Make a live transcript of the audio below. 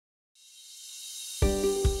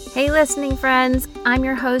Hey listening friends, I'm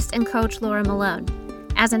your host and coach Laura Malone.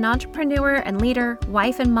 As an entrepreneur and leader,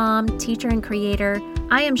 wife and mom, teacher and creator,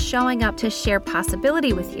 I am showing up to share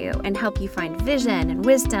possibility with you and help you find vision and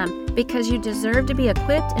wisdom because you deserve to be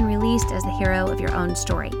equipped and released as the hero of your own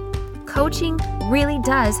story. Coaching really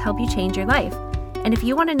does help you change your life. And if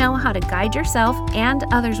you want to know how to guide yourself and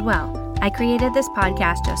others well, I created this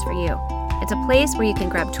podcast just for you. It's a place where you can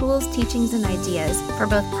grab tools, teachings, and ideas for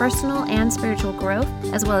both personal and spiritual growth,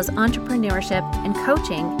 as well as entrepreneurship and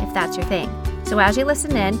coaching if that's your thing. So as you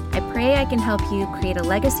listen in, I pray I can help you create a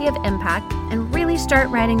legacy of impact and really start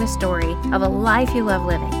writing the story of a life you love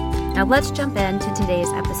living. Now let's jump into today's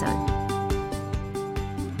episode.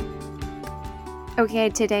 Okay,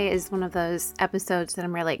 today is one of those episodes that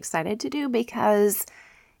I'm really excited to do because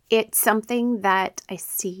it's something that I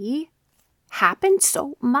see happen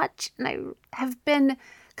so much, and I have been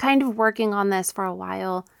kind of working on this for a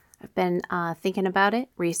while. I've been thinking about it,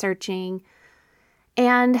 researching,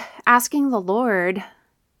 and asking the Lord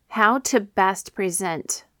how to best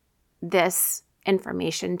present this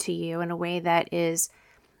information to you in a way that is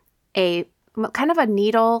a kind of a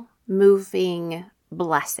needle moving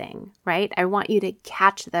blessing, right? I want you to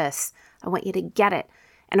catch this. I want you to get it.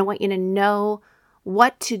 And I want you to know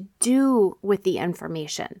what to do with the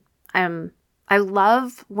information. I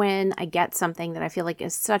love when I get something that I feel like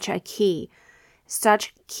is such key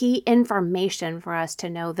information for us to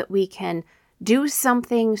know that we can do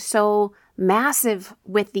something so massive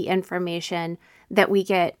with the information that we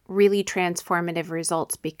get really transformative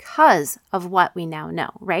results because of what we now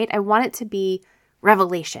know, right? I want it to be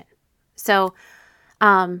revelation. So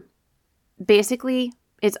basically,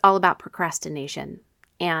 it's all about procrastination.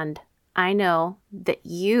 And I know that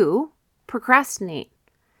you procrastinate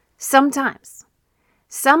sometimes.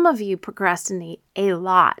 Some of you procrastinate a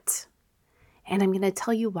lot. And I'm going to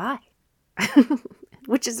tell you why.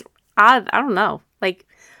 Which is odd. I don't know. Like,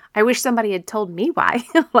 I wish somebody had told me why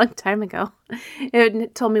a long time ago.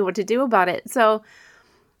 It told me what to do about it. So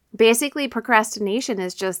basically, procrastination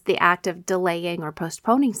is just the act of delaying or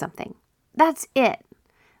postponing something. That's it.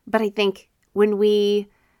 But I think when we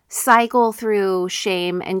cycle through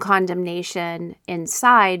shame and condemnation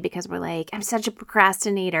inside because we're like, I'm such a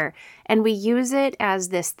procrastinator, and we use it as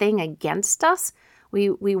this thing against us, we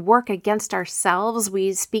work against ourselves,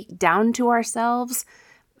 we speak down to ourselves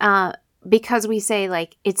because we say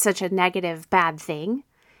like it's such a negative, bad thing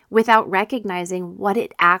without recognizing what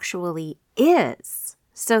it actually is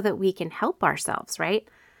so that we can help ourselves, right?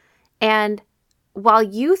 And while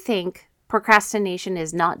you think procrastination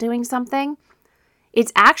is not doing something,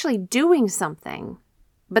 it's actually doing something,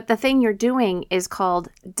 but the thing you're doing is called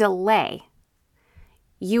delay.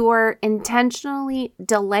 You are intentionally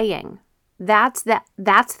delaying. That's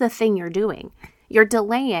the thing you're doing. You're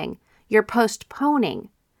delaying, you're postponing,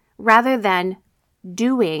 rather than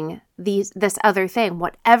doing this other thing,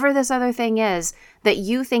 whatever this other thing is that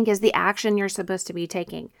you think is the action you're supposed to be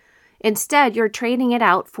taking. Instead, you're trading it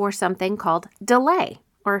out for something called delay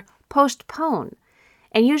or postpone.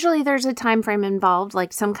 And usually there's a time frame involved,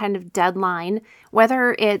 like some kind of deadline,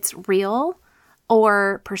 whether it's real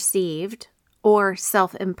or perceived or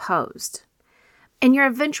self-imposed. And you're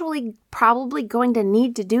eventually probably going to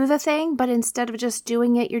need to do the thing, but instead of just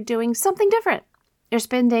doing it, you're doing something different. You're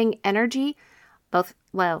spending energy, both,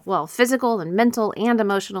 physical and mental and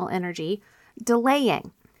emotional energy,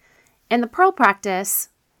 delaying. In the Pearl practice,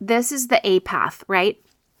 this is the A path, right?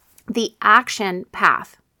 The action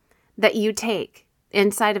path that you take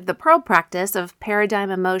inside of the Pearl practice of paradigm,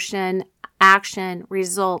 emotion, action,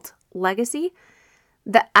 result, legacy.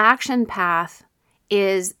 The action path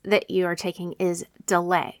is that you are taking is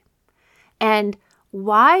delay. And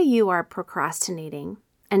why you are procrastinating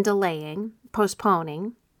and delaying,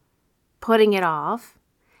 postponing, putting it off,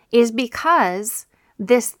 is because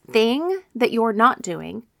this thing that you're not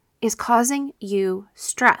doing is causing you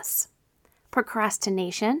stress.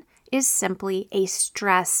 Procrastination is simply a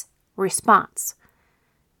stress response.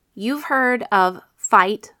 You've heard of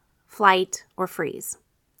fight, flight, or freeze.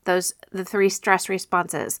 The three stress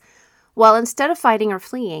responses. Well, instead of fighting or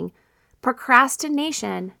fleeing,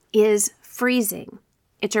 procrastination is freezing.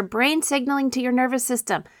 It's your brain signaling to your nervous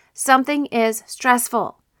system something is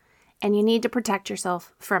stressful and you need to protect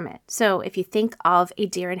yourself from it. So if you think of a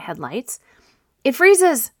deer in headlights, it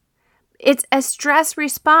freezes. It's a stress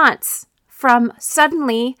response from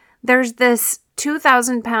suddenly there's this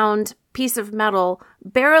 2,000-pound piece of metal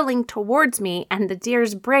barreling towards me, and the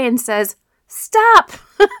deer's brain says, stop!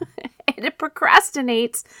 And it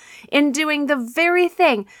procrastinates in doing the very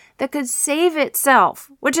thing that could save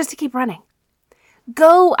itself, which is to keep running.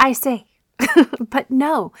 Go, I say. But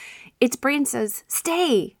no, its brain says,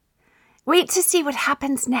 stay. Wait to see what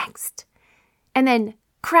happens next. And then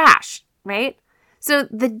crash, right? So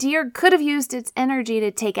the deer could have used its energy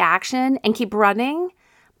to take action and keep running,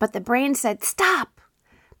 but the brain said, stop,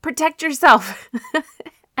 protect yourself.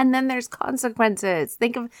 And then there's consequences.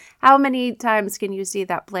 Think of how many times can you see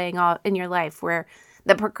that playing out in your life where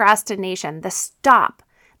the procrastination, the stop,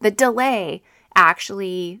 the delay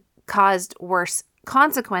actually caused worse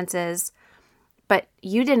consequences, but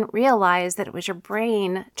you didn't realize that it was your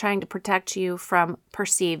brain trying to protect you from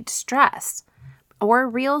perceived stress or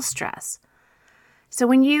real stress. So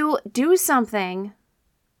when you do something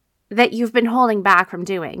that you've been holding back from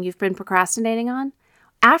doing, you've been procrastinating on,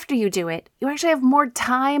 after you do it, you actually have more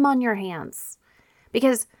time on your hands.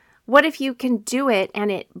 Because what if you can do it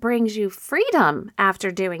and it brings you freedom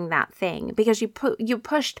after doing that thing? Because you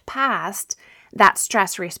pushed past that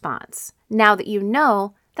stress response. Now that you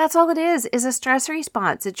know, that's all it is a stress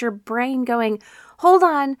response. It's your brain going, hold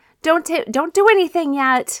on, don't do anything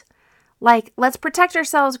yet. Like, let's protect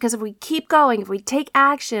ourselves, because if we keep going, if we take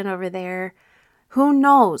action over there, who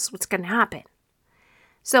knows what's going to happen?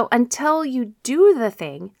 So until you do the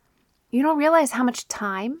thing, you don't realize how much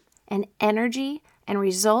time and energy and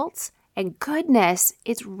results and goodness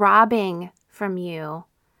it's robbing from you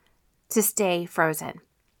to stay frozen.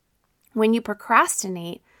 When you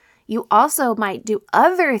procrastinate, you also might do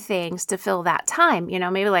other things to fill that time,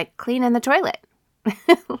 maybe like cleaning the toilet.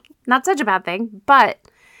 Not such a bad thing, but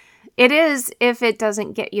it is if it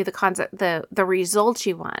doesn't get you the results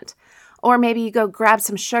you want. Or maybe you go grab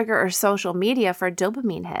some sugar or social media for a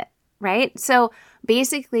dopamine hit, right? So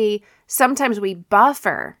basically, sometimes we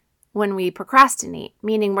buffer when we procrastinate,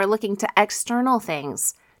 meaning we're looking to external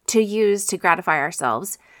things to use to gratify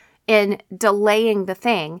ourselves in delaying the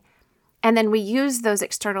thing. And then we use those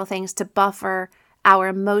external things to buffer our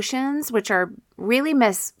emotions, which are really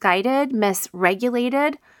misguided,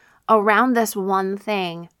 misregulated around this one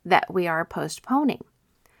thing that we are postponing.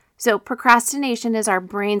 So procrastination is our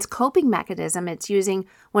brain's coping mechanism it's using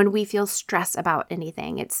when we feel stress about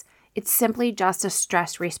anything. It's simply just a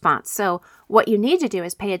stress response. So what you need to do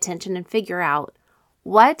is pay attention and figure out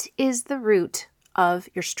what is the root of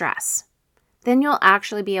your stress. Then you'll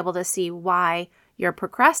actually be able to see why you're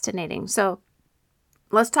procrastinating. So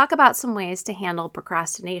let's talk about some ways to handle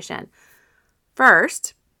procrastination.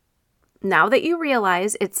 First, now that you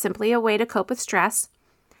realize it's simply a way to cope with stress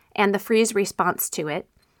and the freeze response to it,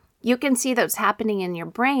 you can see that what's happening in your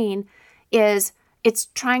brain is it's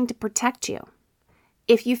trying to protect you.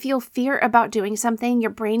 If you feel fear about doing something,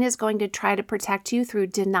 your brain is going to try to protect you through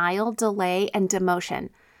denial, delay, and demotion.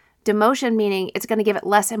 Demotion meaning it's going to give it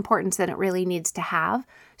less importance than it really needs to have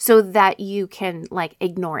so that you can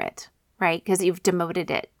ignore it, right? Because you've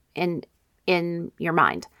demoted it in your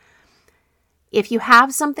mind. If you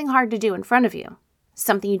have something hard to do in front of you,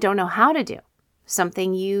 something you don't know how to do,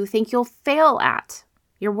 something you think you'll fail at,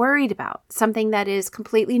 you're worried about, something that is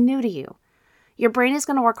completely new to you, your brain is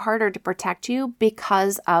going to work harder to protect you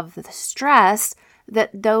because of the stress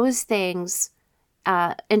that those things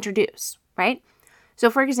introduce, right? So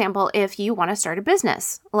for example, if you want to start a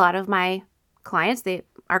business, a lot of my clients, they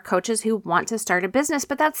are coaches who want to start a business,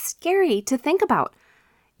 but that's scary to think about.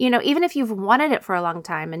 Even if you've wanted it for a long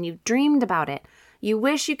time and you've dreamed about it, you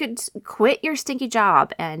wish you could quit your stinky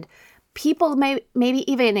job and people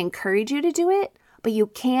maybe even encourage you to do it, but you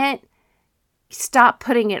can't stop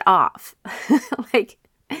putting it off.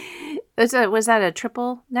 Was that a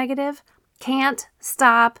triple negative? Can't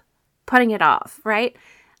stop putting it off, right?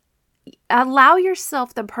 Allow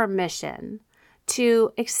yourself the permission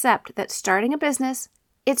to accept that starting a business,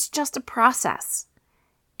 it's just a process.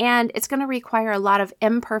 And it's going to require a lot of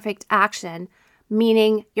imperfect action,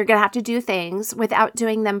 meaning you're going to have to do things without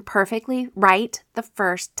doing them perfectly right the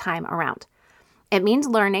first time around. It means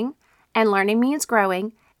learning, and learning means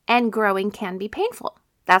growing, and growing can be painful.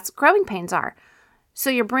 That's what growing pains are. So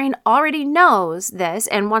your brain already knows this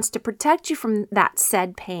and wants to protect you from that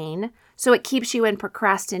said pain, so it keeps you in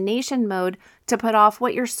procrastination mode to put off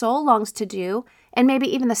what your soul longs to do, and maybe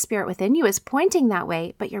even the spirit within you is pointing that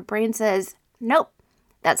way, but your brain says, nope,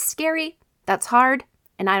 that's scary, that's hard,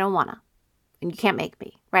 and I don't wanna. And you can't make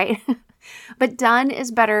me, right? But done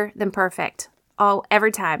is better than perfect,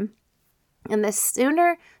 every time. And the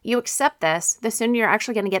sooner you accept this, the sooner you're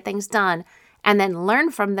actually going to get things done and then learn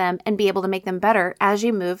from them and be able to make them better as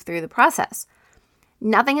you move through the process.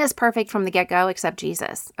 Nothing is perfect from the get-go except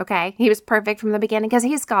Jesus, okay? He was perfect from the beginning because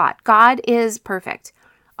he's God. God is perfect.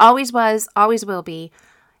 Always was, always will be.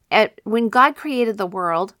 When God created the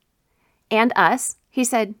world and us, he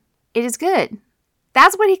said, it is good.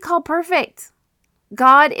 That's what he called perfect.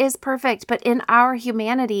 God is perfect, but in our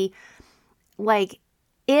humanity,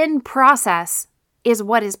 in process is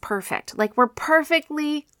what is perfect. Like we're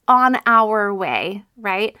perfectly on our way,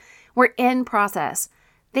 right? We're in process.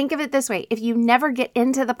 Think of it this way. If you never get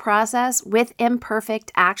into the process with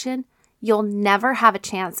imperfect action, you'll never have a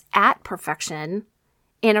chance at perfection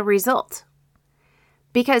in a result.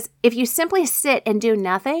 Because if you simply sit and do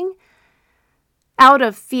nothing out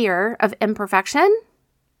of fear of imperfection,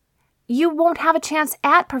 you won't have a chance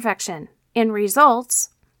at perfection in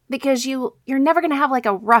results because you're never going to have like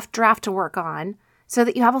a rough draft to work on so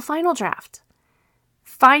that you have a final draft.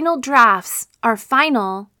 Final drafts are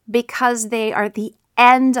final because they are the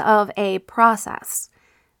end of a process.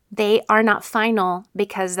 They are not final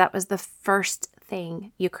because that was the first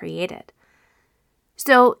thing you created.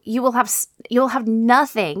 So you'll have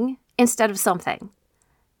nothing instead of something.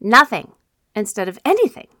 Nothing instead of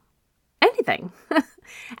anything. Anything.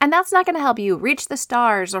 And that's not going to help you reach the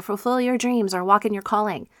stars or fulfill your dreams or walk in your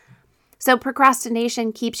calling. So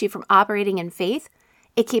procrastination keeps you from operating in faith.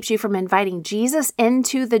 It keeps you from inviting Jesus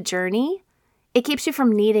into the journey. It keeps you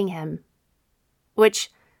from needing him,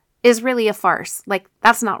 which is really a farce. Like,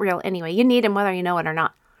 that's not real anyway. You need him whether you know it or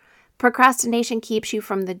not. Procrastination keeps you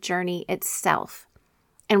from the journey itself.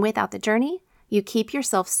 And without the journey, you keep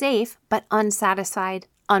yourself safe, but unsatisfied,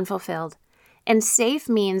 unfulfilled. And safe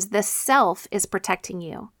means the self is protecting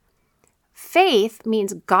you. Faith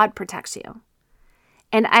means God protects you.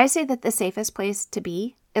 And I say that the safest place to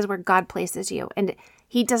be is where God places you. And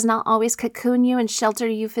he does not always cocoon you and shelter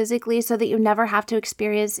you physically so that you never have to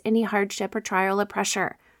experience any hardship or trial or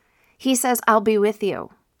pressure. He says, I'll be with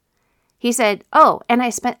you. He said, and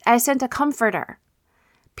I sent a comforter.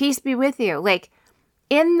 Peace be with you. Like,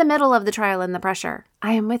 in the middle of the trial and the pressure,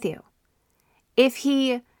 I am with you. If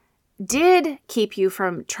he did keep you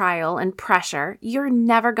from trial and pressure, you're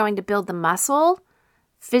never going to build the muscle,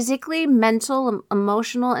 physically, mental,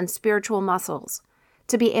 emotional, and spiritual muscles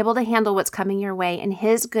to be able to handle what's coming your way and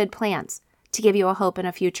his good plans to give you a hope and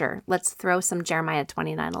a future. Let's throw some Jeremiah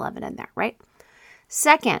 29:11 in there, right?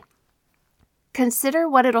 Second, consider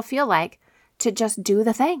what it'll feel like to just do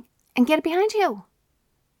the thing and get it behind you.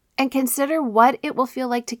 And consider what it will feel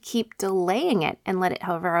like to keep delaying it and let it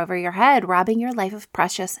hover over your head, robbing your life of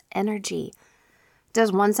precious energy.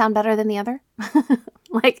 Does one sound better than the other?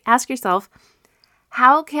 Like, ask yourself,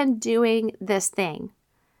 how can doing this thing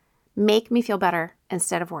make me feel better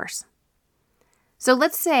instead of worse? So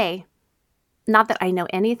let's say, not that I know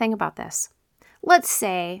anything about this, let's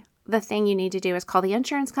say the thing you need to do is call the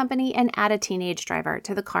insurance company and add a teenage driver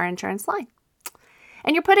to the car insurance line.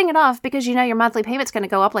 And you're putting it off because you know your monthly payment's going to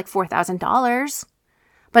go up like $4,000.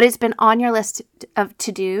 But it's been on your list of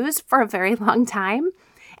to-dos for a very long time.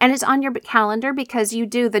 And it's on your calendar because you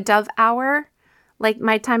do the Dove hour, like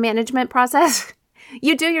my time management process.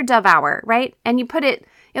 You do your Dove hour, right? And you put it,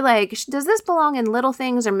 you're like, does this belong in little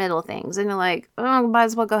things or middle things? And you're like, might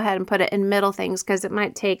as well go ahead and put it in middle things because it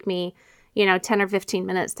might take me, 10 or 15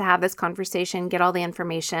 minutes to have this conversation, get all the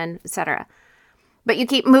information, etc. But you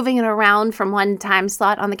keep moving it around from one time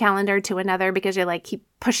slot on the calendar to another because you're like, keep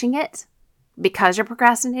pushing it because you're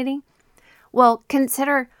procrastinating. Well,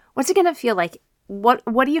 consider, what's it going to feel like? What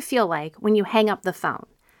do you feel like when you hang up the phone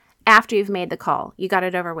after you've made the call? You got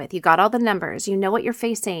it over with. You got all the numbers. You know what you're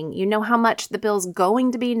facing. You know how much the bill's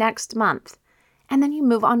going to be next month. And then you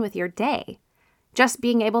move on with your day. Just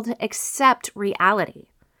being able to accept reality.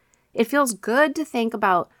 It feels good to think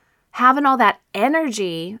about having all that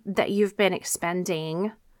energy that you've been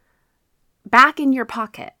expending back in your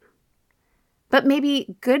pocket. But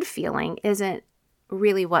maybe good feeling isn't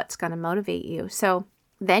really what's going to motivate you. So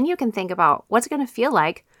then you can think about what's going to feel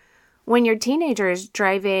like when your teenager is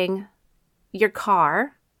driving your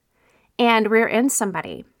car and rear ends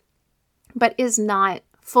somebody, but is not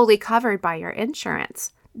fully covered by your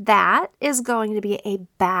insurance. That is going to be a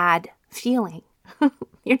bad feeling.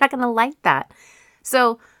 You're not going to like that.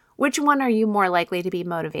 So which one are you more likely to be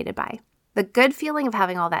motivated by? The good feeling of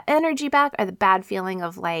having all that energy back or the bad feeling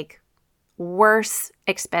of like worse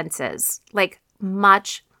expenses, like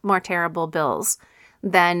much more terrible bills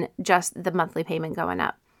than just the monthly payment going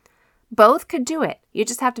up? Both could do it. You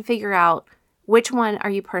just have to figure out which one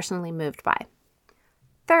are you personally moved by.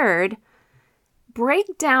 Third,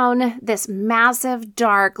 break down this massive,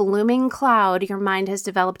 dark, looming cloud your mind has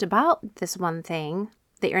developed about this one thing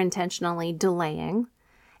that you're intentionally delaying.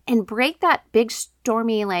 And break that big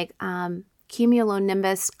stormy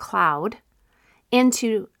cumulonimbus cloud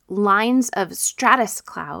into lines of stratus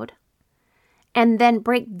cloud, and then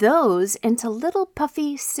break those into little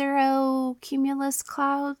puffy cirrocumulus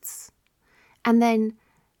clouds, and then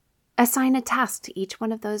assign a task to each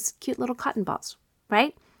one of those cute little cotton balls,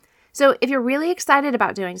 right? So if you're really excited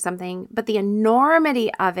about doing something, but the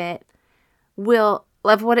enormity of it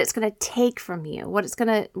of what it's going to take from you, what it's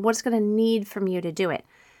going to need from you to do it,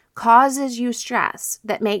 causes you stress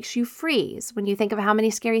that makes you freeze when you think of how many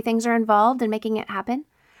scary things are involved in making it happen,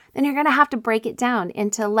 then you're going to have to break it down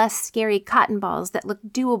into less scary cotton balls that look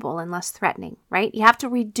doable and less threatening, right? You have to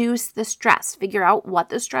reduce the stress, figure out what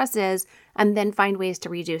the stress is, and then find ways to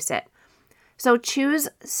reduce it. So choose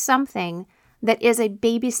something that is a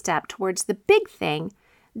baby step towards the big thing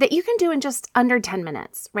that you can do in just under 10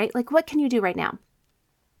 minutes, right? Like, what can you do right now?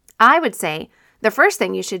 I would say the first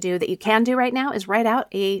thing you should do that you can do right now is write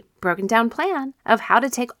out a broken down plan of how to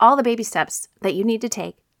take all the baby steps that you need to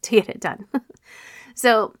take to get it done.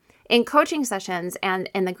 So in coaching sessions and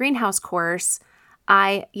in the greenhouse course,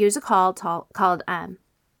 I use a called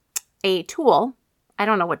a tool. I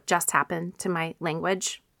don't know what just happened to my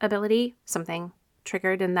language ability. Something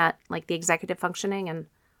triggered in that, like the executive functioning, and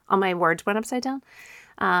all my words went upside down.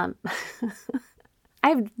 I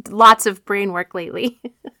have lots of brain work lately.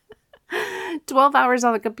 12 hours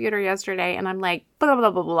on the computer yesterday, and I'm like, blah,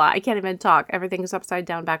 blah, blah, blah. I can't even talk. Everything's upside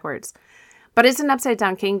down backwards. But it's an upside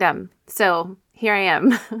down kingdom. So here I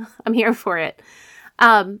am. I'm here for it.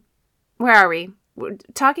 Where are we? We're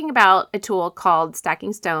talking about a tool called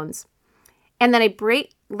Stacking Stones. And then I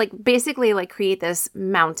basically create this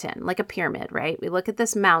mountain, like a pyramid, right? We look at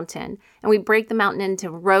this mountain and we break the mountain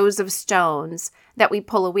into rows of stones that we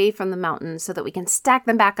pull away from the mountain so that we can stack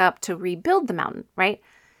them back up to rebuild the mountain, right?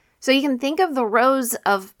 So you can think of the rows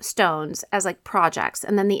of stones as like projects,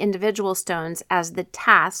 and then the individual stones as the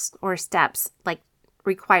tasks or steps like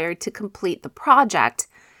required to complete the project.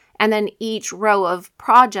 And then each row of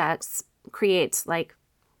projects creates, like,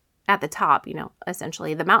 at the top,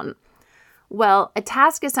 essentially the mountain. Well, a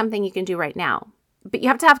task is something you can do right now, but you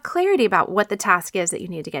have to have clarity about what the task is that you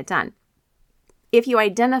need to get done. If you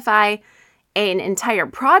identify an entire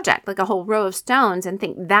project, like a whole row of stones, and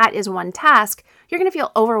think that is one task, you're going to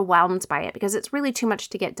feel overwhelmed by it because it's really too much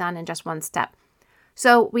to get done in just one step.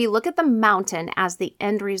 So we look at the mountain as the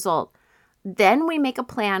end result. Then we make a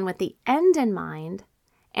plan with the end in mind,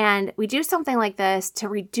 and we do something like this to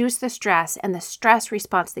reduce the stress and the stress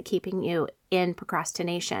response that's keeping you in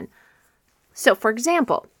procrastination. So for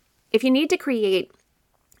example, if you need to create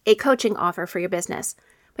a coaching offer for your business,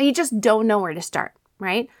 but you just don't know where to start,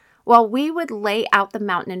 right? Well, we would lay out the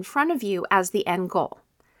mountain in front of you as the end goal.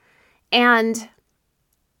 And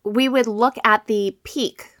we would look at the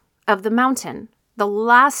peak of the mountain, the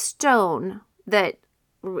last stone that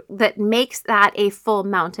makes that a full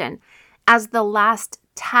mountain, as the last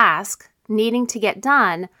task needing to get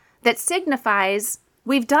done that signifies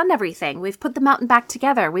we've done everything. We've put the mountain back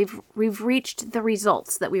together. We've reached the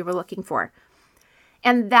results that we were looking for.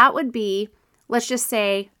 And that would be, let's just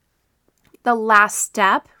say, the last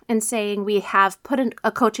step in saying we have put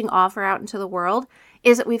a coaching offer out into the world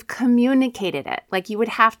is that we've communicated it. Like, you would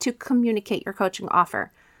have to communicate your coaching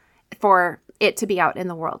offer for it to be out in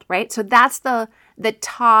the world, right? So that's the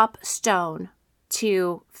top stone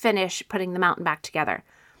to finish putting the mountain back together.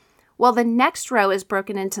 Well, the next row is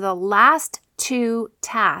broken into the last two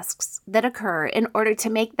tasks that occur in order to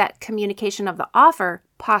make that communication of the offer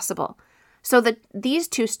possible. So that these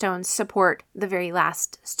two stones support the very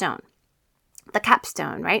last stone, the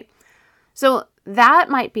capstone, right? So that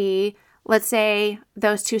might be, let's say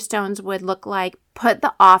those two stones would look like put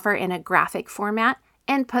the offer in a graphic format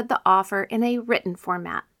and put the offer in a written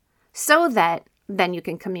format so that then you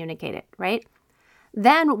can communicate it, right?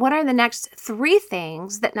 Then what are the next three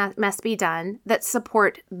things that must be done that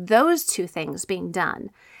support those two things being done?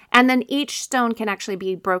 And then each stone can actually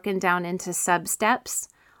be broken down into sub-steps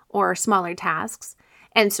or smaller tasks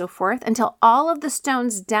and so forth until all of the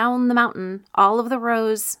stones down the mountain, all of the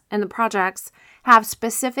rows and the projects have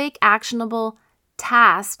specific actionable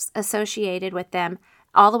tasks associated with them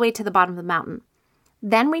all the way to the bottom of the mountain.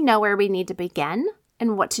 Then we know where we need to begin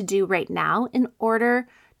and what to do right now in order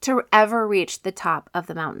to ever reach the top of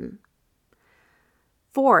the mountain.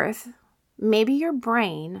 Fourth, maybe your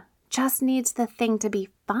brain just needs the thing to be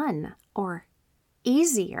fun or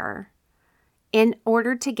easier in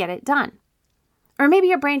order to get it done. Or maybe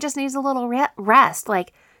your brain just needs a little rest,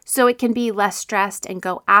 like so it can be less stressed and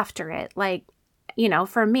go after it. Like,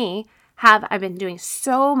 for me, I've been doing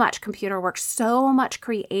so much computer work, so much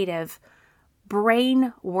creative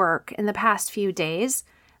brain work in the past few days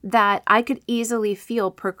that I could easily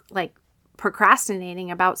feel procrastinating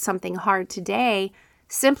about something hard today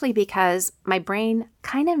simply because my brain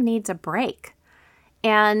kind of needs a break.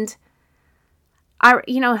 And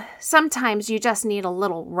sometimes you just need a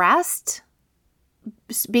little rest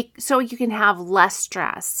so you can have less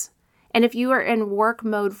stress. And if you are in work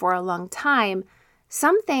mode for a long time,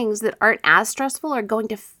 some things that aren't as stressful are going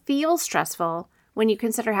to feel stressful when you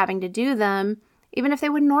consider having to do them, even if they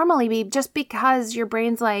would normally be, just because your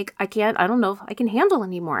brain's like, I don't know if I can handle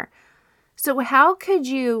anymore. So how could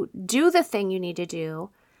you do the thing you need to do,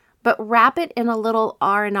 but wrap it in a little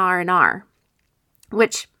R&R,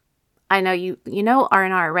 which I know you know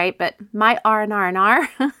R&R, right? But my R&R,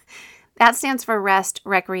 that stands for rest,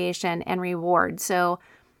 recreation, and reward. So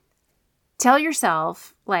tell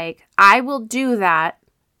yourself, like, I will do that,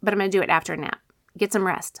 but I'm going to do it after a nap. Get some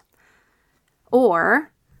rest.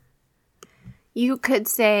 Or you could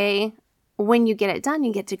say, when you get it done,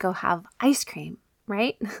 you get to go have ice cream,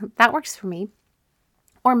 right? That works for me.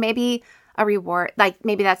 Or maybe a reward, like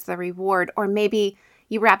maybe that's the reward. Or maybe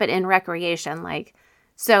you wrap it in recreation, like,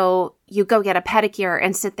 so you go get a pedicure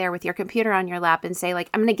and sit there with your computer on your lap and say, like,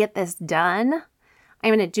 I'm going to get this done. I'm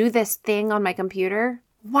going to do this thing on my computer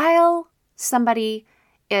while somebody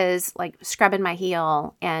is like scrubbing my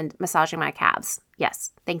heel and massaging my calves.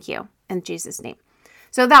 Yes, thank you. In Jesus' name.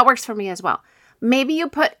 So that works for me as well. Maybe you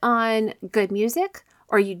put on good music,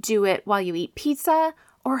 or you do it while you eat pizza,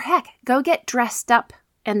 or heck, go get dressed up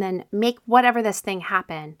and then make whatever this thing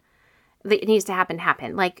happen that needs to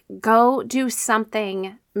happen. Like, go do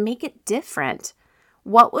something, make it different.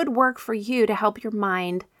 What would work for you to help your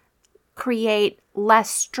mind create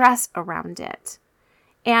less stress around it?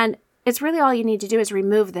 And it's really all you need to do is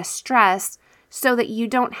remove the stress so that you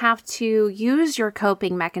don't have to use your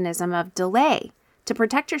coping mechanism of delay to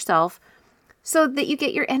protect yourself, so that you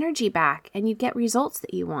get your energy back and you get results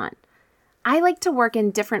that you want. I like to work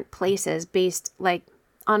in different places based like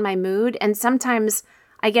on my mood. And sometimes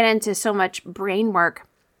I get into so much brain work.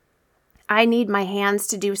 I need my hands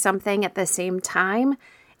to do something at the same time,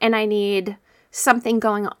 and I need something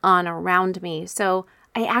going on around me. So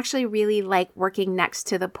I actually really like working next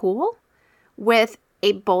to the pool with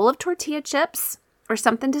a bowl of tortilla chips or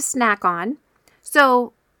something to snack on.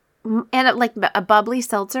 So, and like a bubbly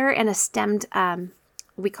seltzer and a stemmed,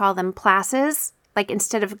 we call them plasses, like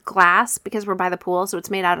instead of glass, because we're by the pool. So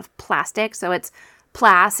it's made out of plastic. So it's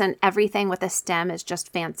plas, and everything with a stem is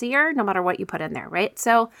just fancier, no matter what you put in there, right?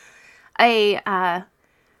 So Harris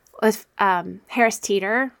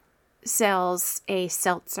Teeter sells a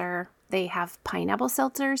seltzer. They have pineapple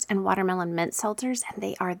seltzers and watermelon mint seltzers, and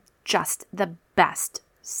they are just the best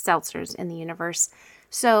seltzers in the universe.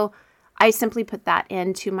 So I simply put that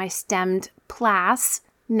into my stemmed plas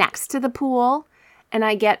next to the pool, and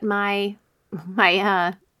I get my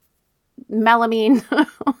melamine,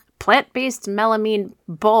 plant-based melamine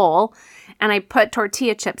bowl, and I put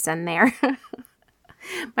tortilla chips in there.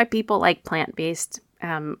 My people like plant-based,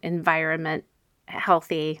 environment,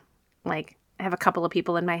 healthy. Like, I have a couple of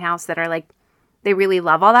people in my house that are like, they really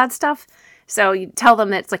love all that stuff. So you tell them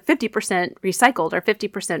that it's like 50% recycled or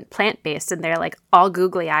 50% plant-based, and they're like all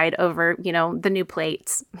googly-eyed over, the new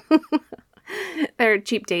plates. They're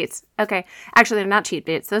cheap dates. Okay. Actually, they're not cheap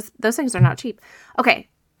dates. Those things are not cheap. Okay.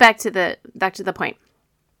 Back to the point.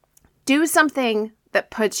 Do something that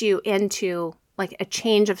puts you into like a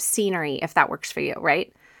change of scenery, if that works for you,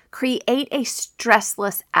 right? Create a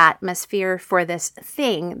stressless atmosphere for this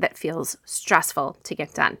thing that feels stressful to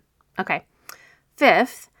get done. Okay.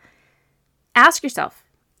 Fifth, ask yourself,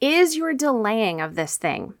 is your delaying of this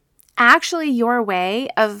thing actually your way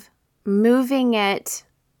of moving it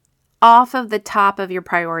off of the top of your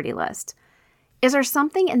priority list? Is there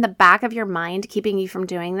something in the back of your mind keeping you from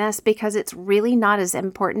doing this because it's really not as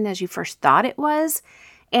important as you first thought it was?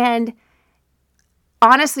 And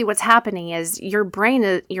honestly, what's happening is your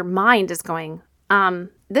mind is going,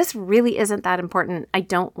 this really isn't that important. I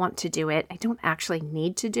don't want to do it. I don't actually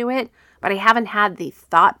need to do it, but I haven't had the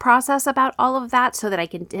thought process about all of that so that I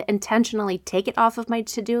can intentionally take it off of my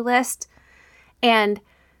to-do list. And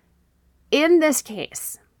in this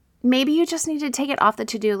case, maybe you just need to take it off the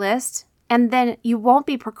to-do list, and then you won't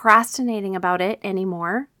be procrastinating about it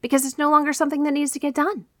anymore because it's no longer something that needs to get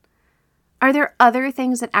done. Are there other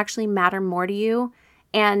things that actually matter more to you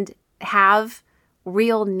and have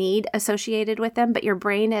real need associated with them, but your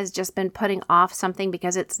brain has just been putting off something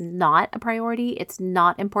because it's not a priority, it's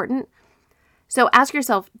not important? So ask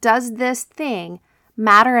yourself, does this thing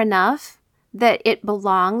matter enough that it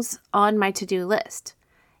belongs on my to-do list?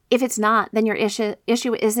 If it's not, then your issue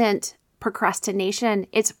isn't procrastination,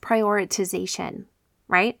 it's prioritization,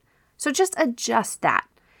 right? So just adjust that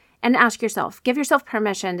and ask yourself, give yourself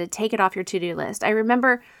permission to take it off your to-do list. I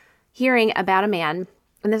remember hearing about a man,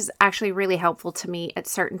 and this is actually really helpful to me at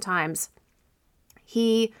certain times.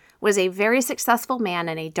 He was a very successful man,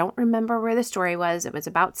 and I don't remember where the story was. It was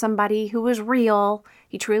about somebody who was real.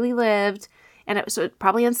 He truly lived. And it was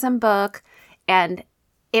probably in some book. And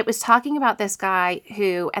it was talking about this guy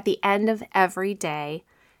who, at the end of every day,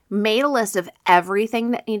 made a list of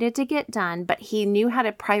everything that needed to get done, but he knew how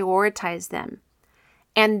to prioritize them.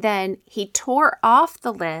 And then he tore off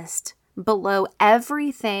the list below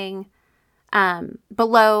everything,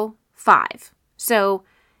 below 5. So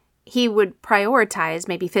he would prioritize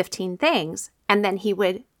maybe 15 things, and then he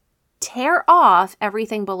would tear off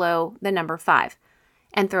everything below the number 5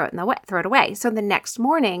 and throw it away. So the next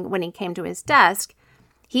morning when he came to his desk,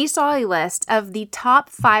 he saw a list of the top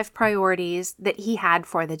 5 priorities that he had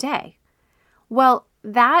for the day. Well,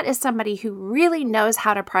 that is somebody who really knows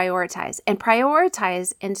how to prioritize, and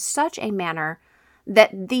prioritize in such a manner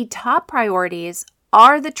that the top priorities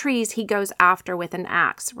are the trees he goes after with an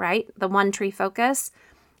axe, right? The one tree focus.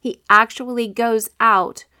 He actually goes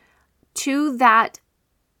out to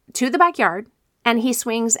the backyard, and he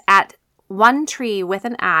swings at one tree with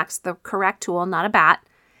an axe, the correct tool, not a bat,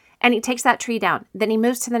 and he takes that tree down. Then he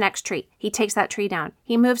moves to the next tree. He takes that tree down.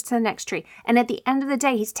 He moves to the next tree. And at the end of the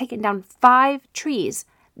day, he's taken down 5 trees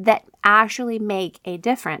that actually make a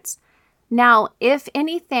difference. Now, if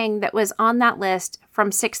anything that was on that list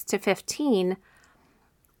from 6 to 15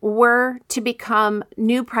 were to become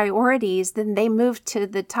new priorities, then they moved to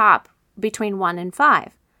the top between 1 and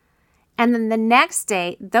 5. And then the next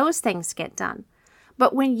day, those things get done.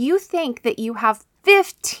 But when you think that you have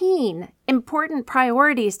 15 important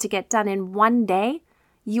priorities to get done in one day,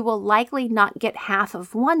 you will likely not get half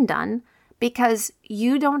of one done because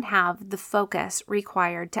you don't have the focus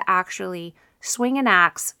required to actually swing an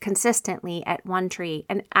axe consistently at one tree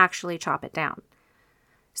and actually chop it down.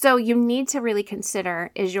 So you need to really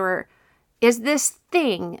consider, is this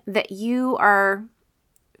thing that you are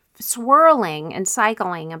swirling and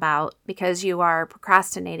cycling about because you are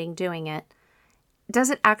procrastinating doing it,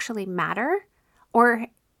 does it actually matter? Or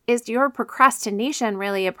is your procrastination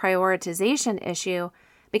really a prioritization issue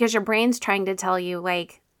because your brain's trying to tell you,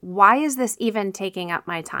 like, why is this even taking up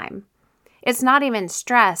my time? It's not even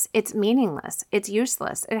stress. It's meaningless. It's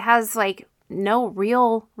useless. It has like no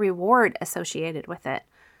real reward associated with it.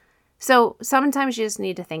 So sometimes you just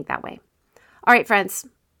need to think that way. All right, friends,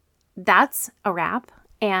 that's a wrap.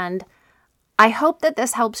 And I hope that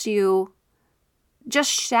this helps you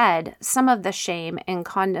just shed some of the shame and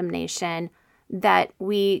condemnation that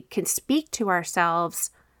we can speak to ourselves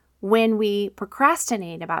when we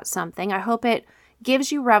procrastinate about something. I hope it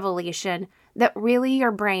gives you revelation that really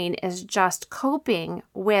your brain is just coping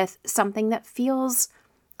with something that feels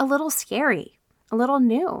a little scary, a little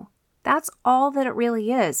new. That's all that it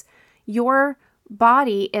really is. Your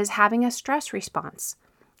body is having a stress response,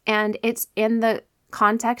 and it's in the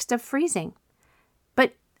context of freezing.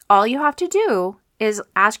 But all you have to do is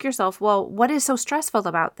ask yourself, well, what is so stressful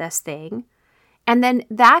about this thing? And then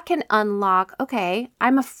that can unlock, okay,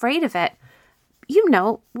 I'm afraid of it. You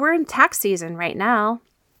know, we're in tax season right now,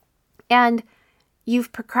 and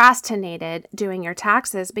you've procrastinated doing your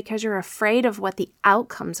taxes because you're afraid of what the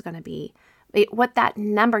outcome's going to be. What that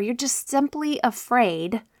number, you're just simply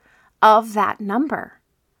afraid of that number,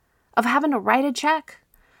 of having to write a check.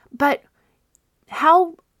 But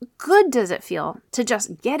how good does it feel to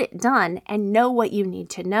just get it done and know what you need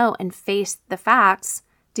to know and face the facts,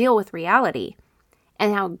 deal with reality?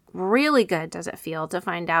 And how really good does it feel to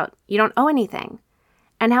find out you don't owe anything?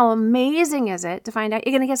 And how amazing is it to find out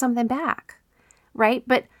you're going to get something back, right?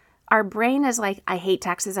 But our brain is like, I hate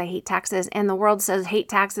taxes, I hate taxes. And the world says, hate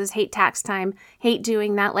taxes, hate tax time, hate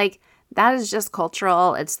doing that. Like, that is just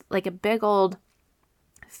cultural. It's like a big old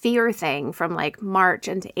fear thing from like March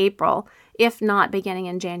into April, if not beginning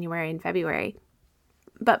in January and February.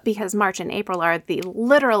 But because March and April are the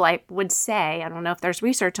literal, I would say, I don't know if there's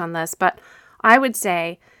research on this, but I would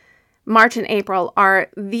say March and April are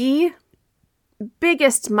the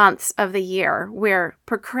biggest months of the year where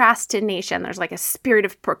procrastination, there's like a spirit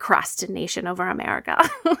of procrastination over America.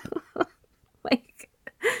 Like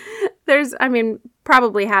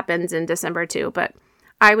probably happens in December too, but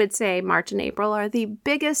I would say March and April are the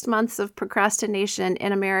biggest months of procrastination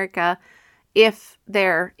in America, if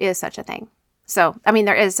there is such a thing. So,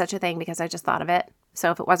 there is such a thing because I just thought of it.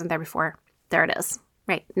 So if it wasn't there before, there it is.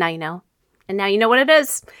 Right, now you know. And now you know what it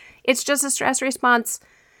is. It's just a stress response.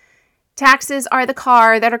 Taxes are the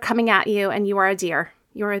car that are coming at you, and you are a deer.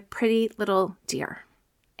 You're a pretty little deer,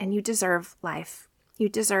 and you deserve life. You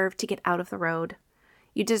deserve to get out of the road.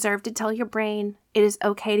 You deserve to tell your brain it is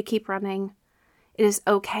okay to keep running. It is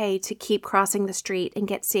okay to keep crossing the street and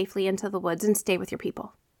get safely into the woods and stay with your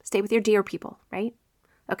people. Stay with your deer people, right?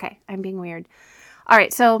 Okay, I'm being weird. All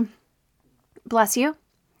right, so bless you.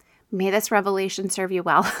 May this revelation serve you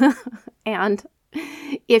well. And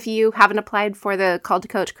If you haven't applied for the Call to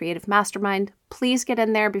Coach Creative Mastermind, please get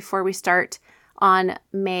in there before we start on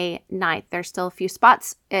May 9th. There's still a few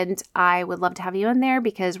spots, and I would love to have you in there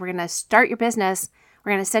because we're going to start your business.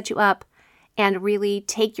 We're going to set you up and really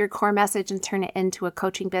take your core message and turn it into a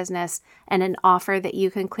coaching business and an offer that you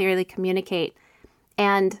can clearly communicate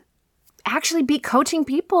and actually be coaching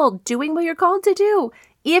people, doing what you're called to do.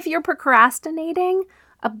 If you're procrastinating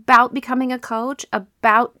about becoming a coach,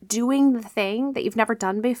 about doing the thing that you've never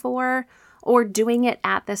done before, or doing it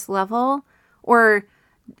at this level, or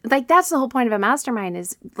like that's the whole point of a mastermind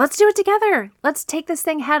is let's do it together. Let's take this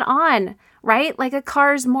thing head on, right? Like a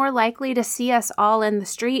car's more likely to see us all in the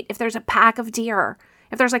street if there's a pack of deer.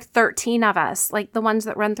 If there's like 13 of us, like the ones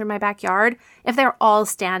that run through my backyard, if they're all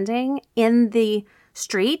standing in the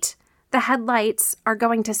street, the headlights are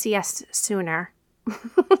going to see us sooner.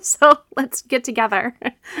 So let's get together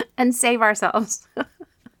and save ourselves.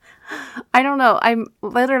 I don't know. I'm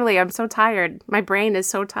so tired. My brain is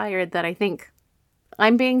so tired that I think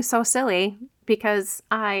I'm being so silly because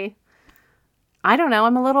I don't know,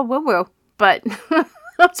 I'm a little woo-woo, but I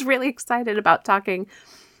was really excited about talking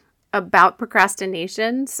about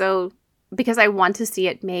procrastination. So because I want to see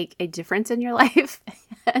it make a difference in your life.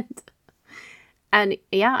 And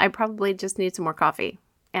yeah, I probably just need some more coffee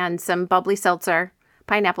and some bubbly seltzer,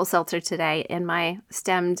 pineapple seltzer today in my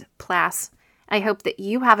stemmed plas. I hope that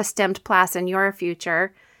you have a stemmed plas in your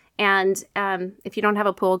future. And if you don't have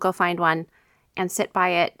a pool, go find one and sit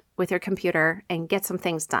by it with your computer and get some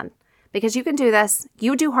things done. Because you can do this.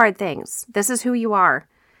 You do hard things. This is who you are.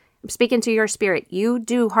 I'm speaking to your spirit. You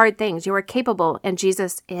do hard things. You are capable, and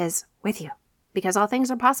Jesus is with you. Because all things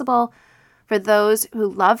are possible for those who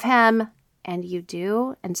love him, and you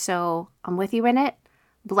do. And so I'm with you in it.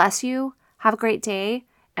 Bless you. Have a great day,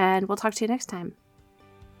 and we'll talk to you next time.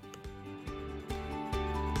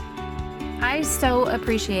 I so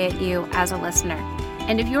appreciate you as a listener.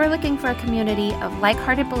 And if you are looking for a community of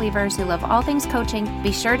like-hearted believers who love all things coaching,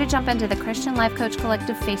 be sure to jump into the Christian Life Coach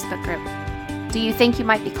Collective Facebook group. Do you think you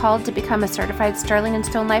might be called to become a certified Sterling and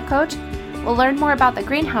Stone life coach? We'll learn more about the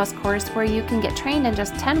Greenhouse course where you can get trained in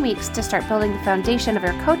just 10 weeks to start building the foundation of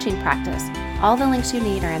your coaching practice. All the links you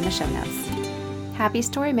need are in the show notes. Happy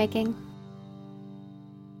story making!